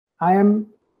I am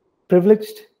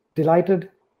privileged, delighted,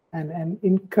 and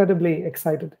incredibly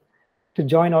excited to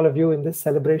join all of you in this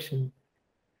celebration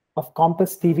of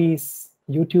Kompas TV's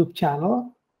YouTube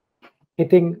channel,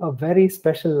 hitting a very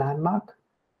special landmark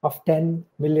of 10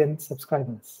 million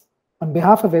subscribers. On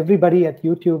behalf of everybody at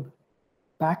YouTube,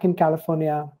 back in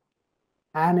California,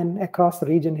 and across the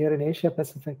region here in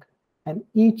Asia-Pacific, and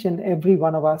each and every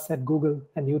one of us at Google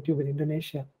and YouTube in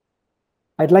Indonesia,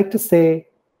 I'd like to say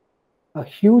a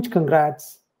huge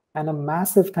congrats and a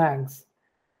massive thanks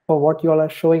for what you all are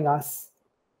showing us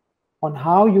on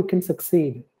how you can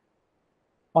succeed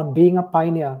on being a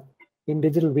pioneer in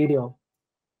digital video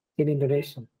in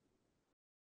Indonesia.